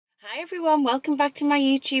Hi everyone, welcome back to my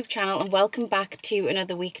YouTube channel and welcome back to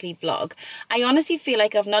another weekly vlog. I honestly feel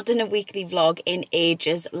like I've not done a weekly vlog in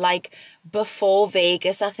ages, like before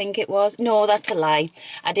Vegas I think it was. No, that's a lie.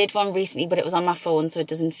 I did one recently but it was on my phone so it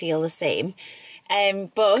doesn't feel the same.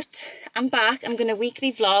 But I'm back, I'm going to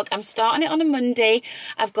weekly vlog. I'm starting it on a Monday.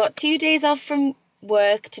 I've got 2 days off from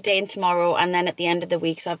work today and tomorrow and then at the end of the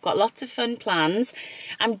week, so I've got lots of fun plans.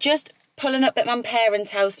 I'm just pulling up at my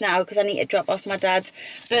parents' house now because I need to drop off my dad's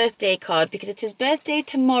birthday card because it's his birthday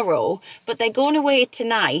tomorrow, but they're going away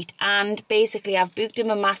tonight and basically I've booked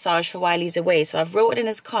him a massage for while he's away, so I've wrote it in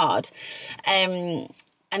his card. And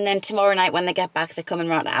then tomorrow night when they get back, they're coming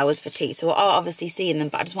round to ours for tea. So we're obviously seeing them,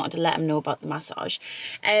 but I just wanted to let them know about the massage.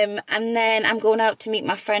 And then I'm going out to meet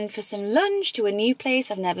my friend for some lunch to a new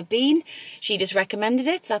place I've never been. She just recommended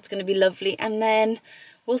it, so that's going to be lovely. And then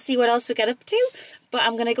we'll see what else we get up to. But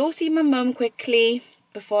I'm going to go see my mum quickly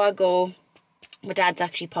before I go. My dad's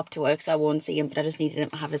actually popped to work, so I won't see him, but I just needed him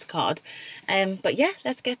to have his card. But yeah,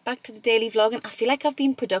 let's get back to the daily vlog. And I feel like I've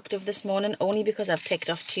been productive this morning only because I've ticked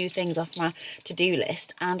off 2 things off my to-do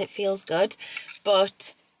list and it feels good.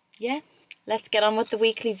 But yeah, let's get on with the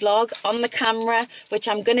weekly vlog on the camera, which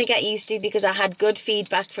I'm going to get used to because I had good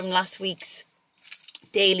feedback from last week's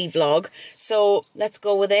daily vlog. So let's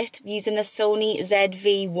go with it, using the Sony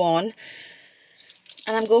ZV-1.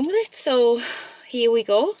 And I'm going with it, so here we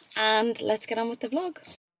go, and let's get on with the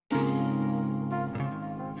vlog.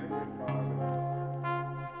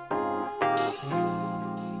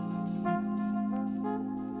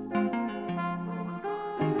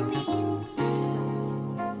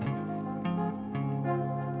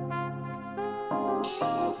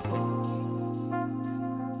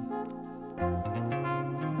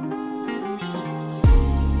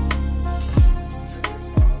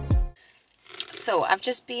 So I've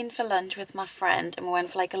just been for lunch with my friend and we went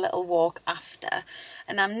for like a little walk after,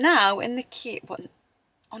 and I'm now in the queue. Well,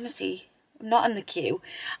 honestly, I'm not in the queue.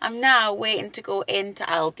 I'm now waiting to go into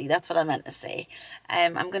Aldi. That's what I meant to say.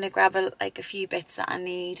 I'm going to grab a few bits that I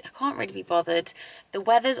need. I can't really be bothered. The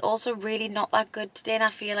weather's also really not that good today and I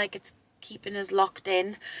feel like it's keeping us locked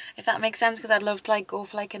in, if that makes sense, because I'd love to go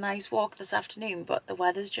for a nice walk this afternoon, but the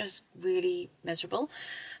weather's just really miserable.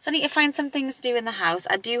 So I need to find some things to do in the house.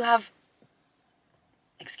 I do have,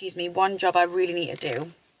 excuse me, one job I really need to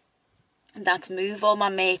do, and that's move all my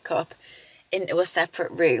makeup into a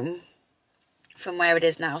separate room from where it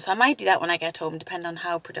is now. So I might do that when I get home, depending on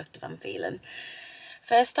how productive I'm feeling.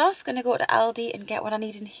 First off, going to go to Aldi and get what I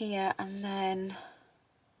need in here, and then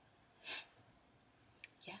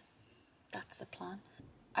yeah, that's the plan.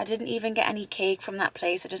 I didn't even get any cake from that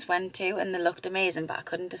place I just went to, and they looked amazing, but I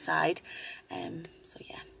couldn't decide. So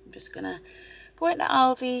yeah, I'm just gonna go into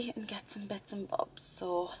Aldi and get some bits and bobs,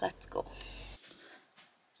 so let's go.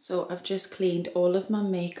 So I've just cleaned all of my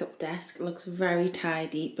makeup desk. It looks very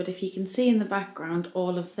tidy, but if you can see in the background,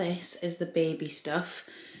 all of this is the baby stuff.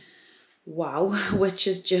 Wow, which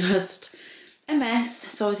is just a mess.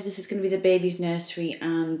 So obviously this is going to be the baby's nursery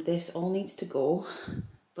and this all needs to go.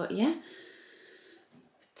 But yeah,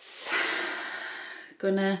 it's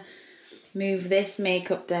gonna move this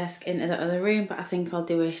makeup desk into the other room, but I think I'll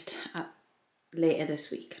do it later this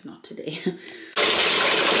week, not today.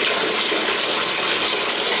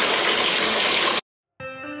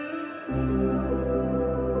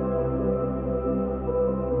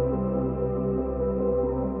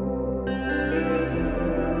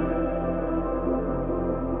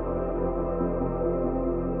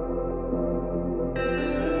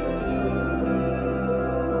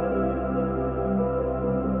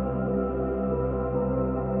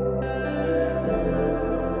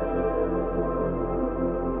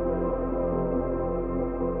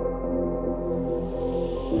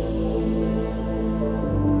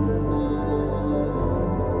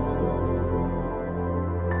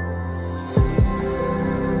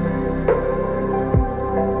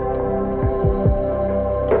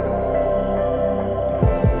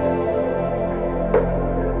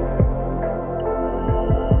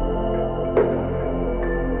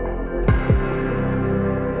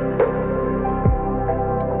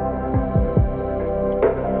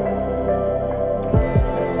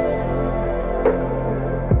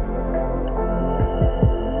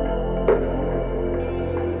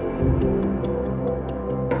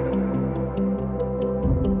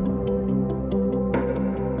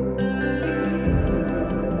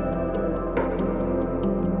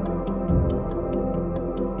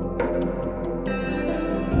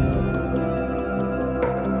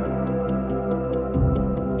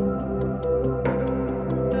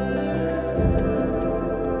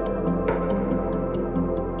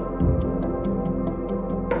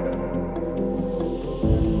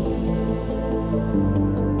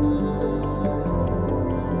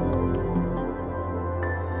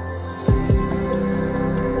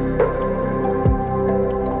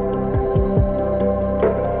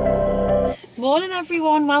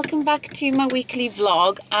 everyone, welcome back to my weekly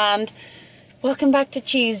vlog and welcome back to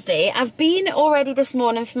Tuesday. I've been already this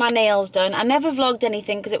morning for my nails done. I never vlogged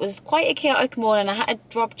anything because it was quite a chaotic morning. I had to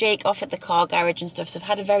drop Jake off at the car garage and stuff, so I've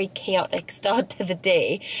had a very chaotic start to the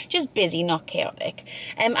day. Just busy, not chaotic.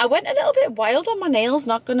 I went a little bit wild on my nails,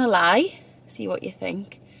 not gonna lie. See what you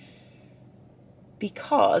think.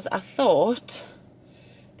 Because I thought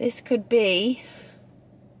this could be...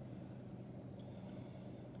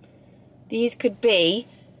 These could be,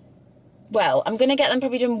 well, I'm going to get them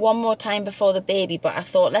probably done one more time before the baby, but I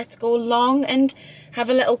thought let's go long and have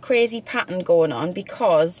a little crazy pattern going on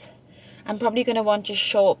because I'm probably going to want just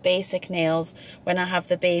short basic nails when I have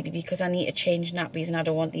the baby because I need to change nappies and I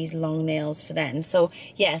don't want these long nails for then. So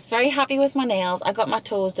yes, very happy with my nails. I got my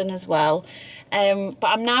toes done as well. But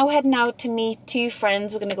I'm now heading out to meet two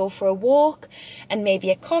friends. We're going to go for a walk and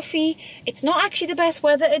maybe a coffee. It's not actually the best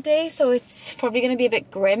weather today, so it's probably going to be a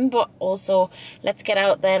bit grim, but also let's get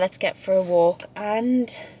out there, let's get for a walk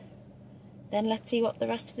and then let's see what the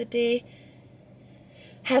rest of the day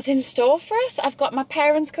has in store for us. I've got my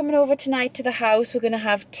parents coming over tonight to the house. We're going to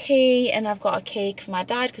have tea and I've got a cake for my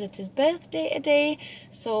dad because it's his birthday today.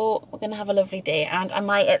 So we're going to have a lovely day and I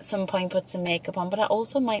might at some point put some makeup on, but I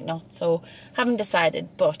also might not. So haven't decided,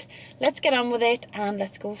 but let's get on with it and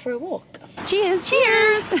let's go for a walk. Cheers!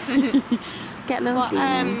 Cheers! Get a little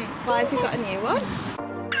why have you got a new one?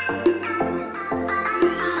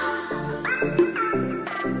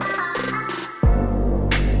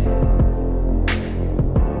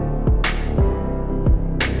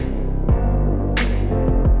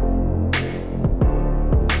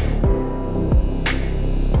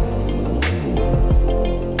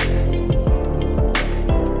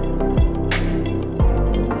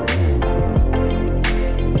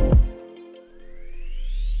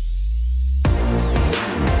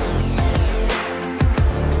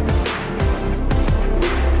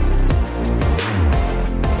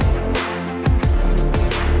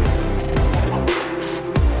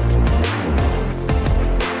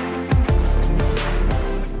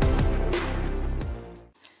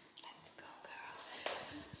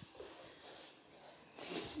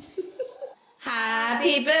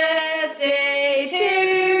 Happy birthday to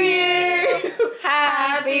you.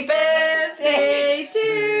 Happy birthday to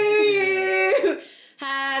you.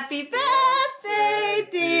 Happy birthday,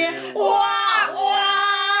 dear. Wah,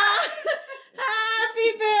 wah.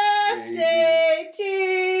 Happy birthday to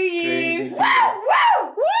you. Woo,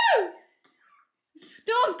 woo, woo.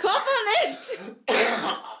 Don't cough on it.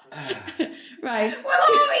 Right. We'll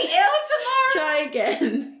all be ill tomorrow. Try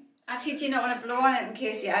again. Actually, do you not want to blow on it in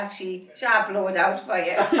case you actually... Shall I blow it out for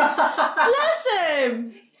you? Bless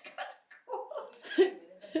him! He's got the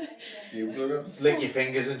cold. You blow it up. Just lick your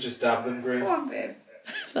fingers and just dab them, Graham. Go on, babe.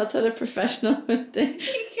 That's what a professional would do.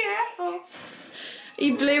 Be careful.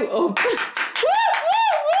 He blew up. Woo,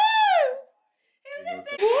 Who's a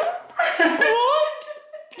big... What?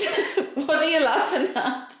 What are you laughing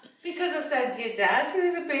at? Because I said to your dad,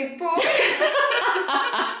 who's a big boy?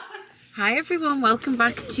 Hi everyone, welcome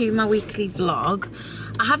back to my weekly vlog.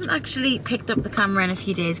 I haven't actually picked up the camera in a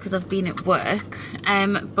few days because I've been at work,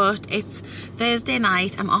 but it's Thursday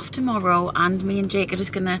night, I'm off tomorrow and me and Jake are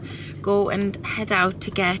just gonna go and head out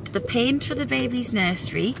to get the paint for the baby's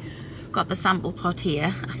nursery. Got the sample pot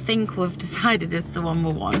here, I think we've decided it's the one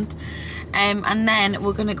we want. And then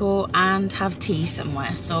we're gonna go and have tea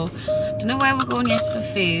somewhere. So don't know where we're going yet for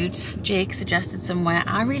food. Jake suggested somewhere.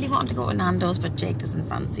 I really wanted to go to Nando's, but Jake doesn't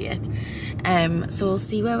fancy it. So we'll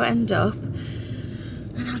see where we end up.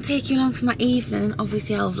 And I'll take you along for my evening.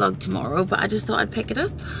 Obviously I'll vlog tomorrow, but I just thought I'd pick it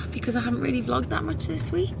up because I haven't really vlogged that much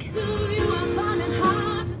this week.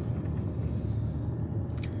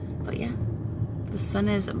 But yeah, the sun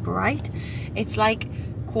is bright. It's like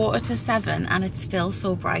 6:45 and it's still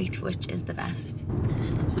so bright, which is the best.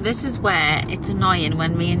 So this is where it's annoying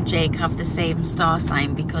when me and Jake have the same star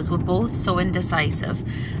sign because we're both so indecisive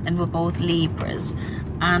and we're both Libras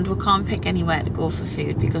and we can't pick anywhere to go for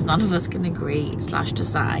food because none of us can agree /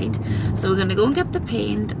 decide. So we're gonna go and get the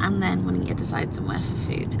paint and then we need to decide somewhere for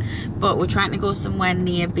food. But we're trying to go somewhere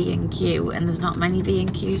near B&Q and there's not many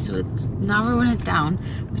B&Q, so it's narrowing it down,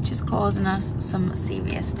 which is causing us some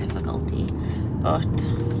serious difficulty. But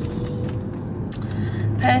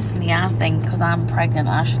personally I think because I'm pregnant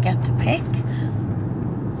I should get to pick,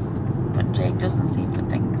 but Jake doesn't seem to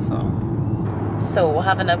think so. So we'll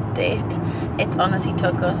have an update. It honestly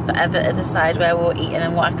took us forever to decide where we were eating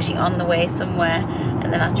and we're actually on the way somewhere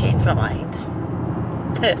and then I changed my mind.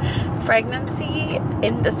 Pregnancy,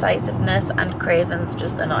 indecisiveness and cravings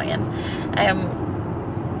just annoying.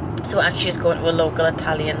 So we're actually just going to a local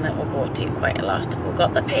Italian that we'll go to quite a lot. We've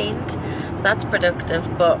got the paint, so that's productive,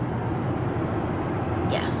 but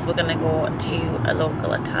yes, we're going to go to a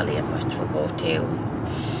local Italian, which we'll go to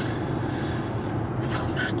so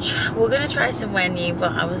much. We're going to try somewhere new,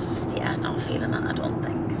 but I was, yeah, not feeling that, I don't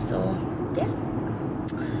think. So, yeah.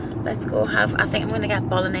 Let's go have, I think I'm going to get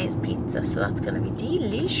bolognese pizza, so that's going to be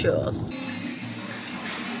delicious.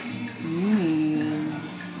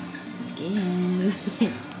 Again.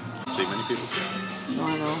 Too many people. No,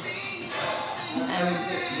 I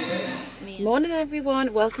know. Morning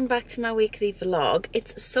everyone, welcome back to my weekly vlog.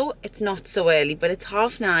 It's not so early, but it's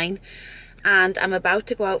 9:30 and I'm about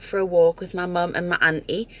to go out for a walk with my mum and my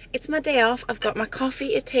auntie. It's my day off. I've got my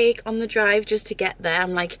coffee to take on the drive just to get there.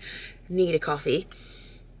 I'm like, need a coffee.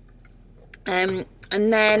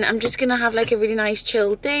 And then I'm just gonna have like a really nice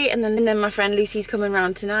chilled day, and then my friend Lucy's coming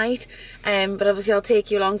round tonight, but obviously I'll take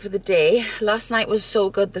you along for the day. Last night was so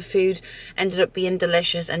good, the food ended up being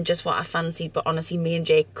delicious and just what I fancied, but honestly me and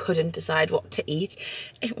Jake couldn't decide what to eat.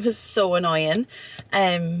 It was so annoying.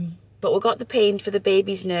 But we got the paint for the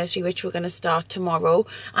baby's nursery, which we're gonna start tomorrow.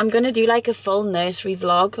 I'm gonna do like a full nursery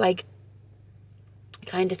vlog, like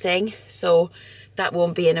kind of thing, so that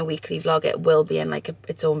won't be in a weekly vlog, it will be in like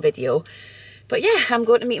its own video. But yeah, I'm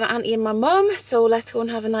going to meet my auntie and my mum, so let's go and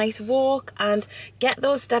have a nice walk and get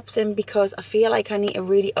those steps in, because I feel like I need to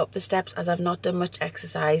really up the steps as I've not done much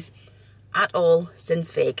exercise at all since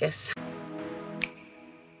Vegas.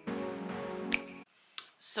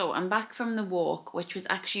 So I'm back from the walk, which was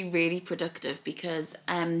actually really productive because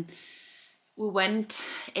we went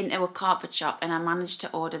into a carpet shop and I managed to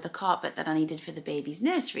order the carpet that I needed for the baby's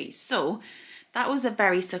nursery. So that was a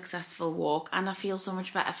very successful walk, and I feel so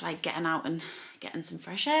much better for like getting out and getting some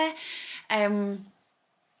fresh air.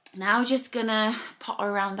 Now just gonna potter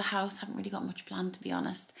around the house. Haven't really got much planned, to be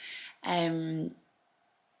honest. And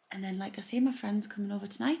then, like I say, my friend's coming over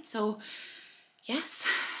tonight. So yes,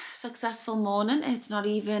 successful morning. It's not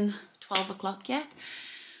even 12 o'clock yet,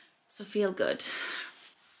 so feel good.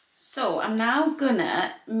 So I'm now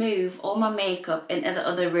gonna move all my makeup into the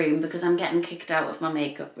other room because I'm getting kicked out of my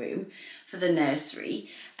makeup room for the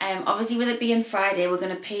nursery. Obviously with it being Friday, we're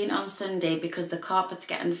gonna paint on Sunday because the carpet's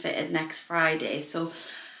getting fitted next Friday. So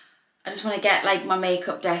I just wanna get like my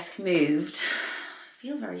makeup desk moved. I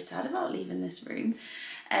feel very sad about leaving this room.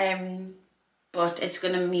 But it's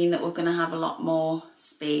gonna mean that we're gonna have a lot more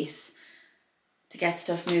space to get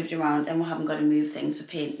stuff moved around, and we haven't got to move things for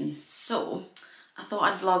painting. So I thought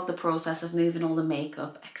I'd vlog the process of moving all the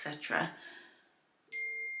makeup, etc.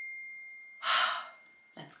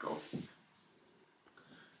 Let's go.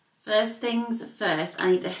 First things first,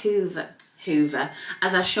 I need to hoover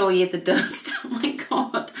as I show you the dust. Oh my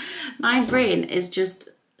god, my brain is just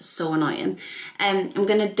so annoying. I'm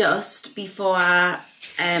gonna dust before I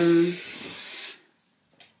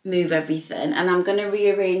move everything, and I'm gonna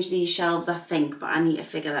rearrange these shelves, I think, but I need to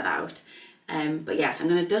figure that out. But yes, I'm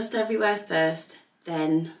gonna dust everywhere first,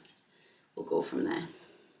 then we'll go from there.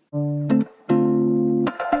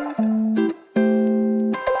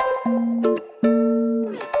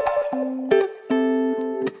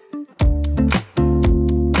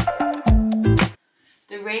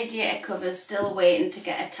 The radiator cover's still waiting to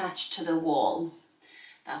get attached to the wall.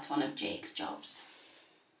 That's one of Jake's jobs.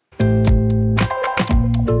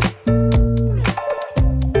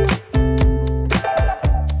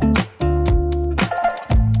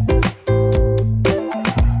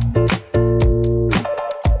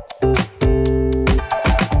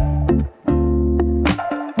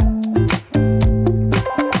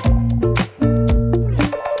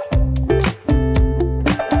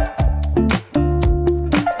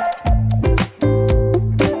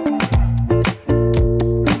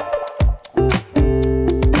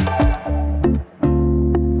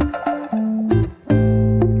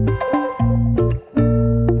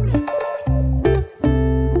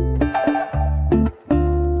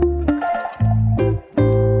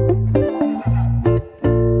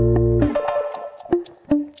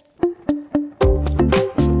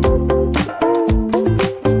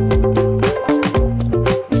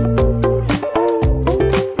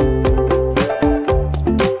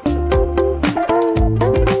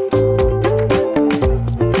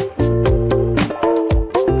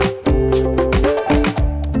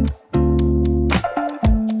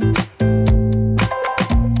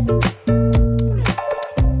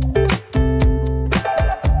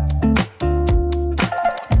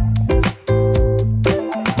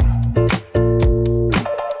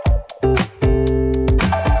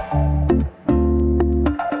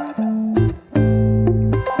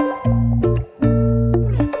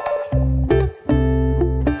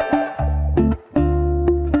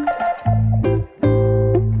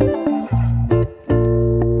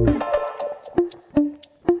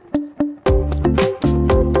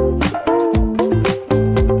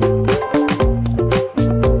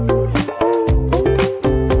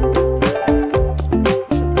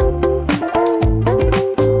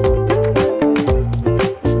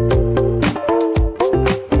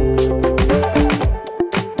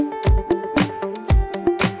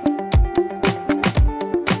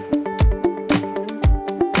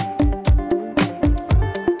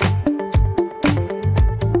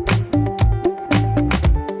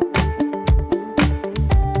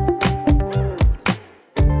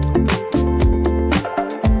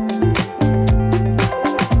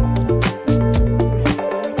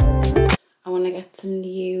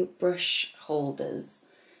 brush holders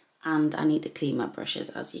and I need to clean my brushes,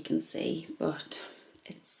 as you can see, but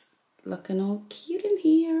it's looking all cute in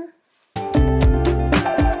here.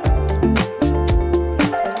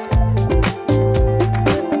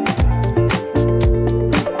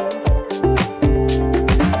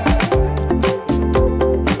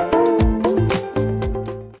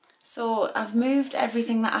 So I've moved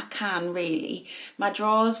everything that I can, really. My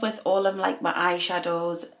drawers with all of like my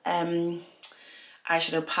eyeshadows,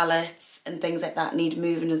 eyeshadow palettes and things like that need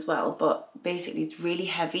moving as well, but basically it's really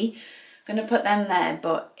heavy. I'm gonna put them there,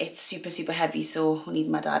 but it's super, super heavy, so I need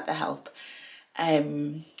my dad to help.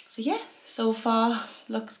 So yeah, so far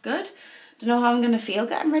looks good. Don't know how I'm gonna feel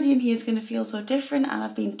getting ready in here. Is gonna feel so different, and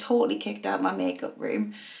I've been totally kicked out of my makeup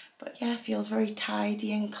room, but yeah, it feels very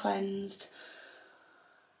tidy and cleansed.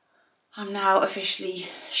 I'm now officially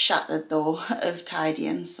shattered though of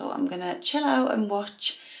tidying, so I'm gonna chill out and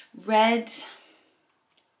watch Red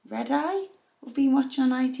Eye. We've been watching on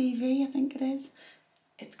ITV, I think it is.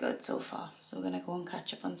 It's good so far, so we're gonna go and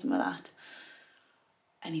catch up on some of that.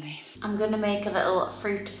 Anyway, I'm gonna make a little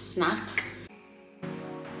fruit snack.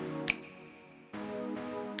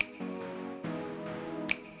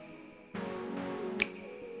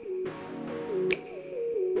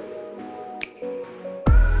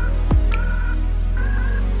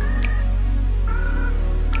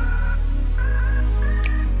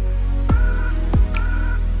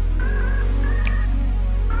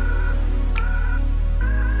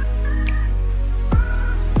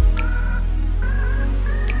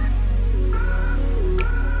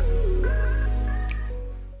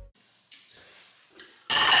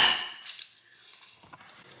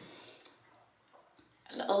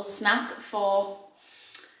 Little snack for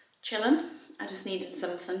chilling. I just needed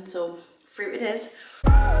something, so fruit it is.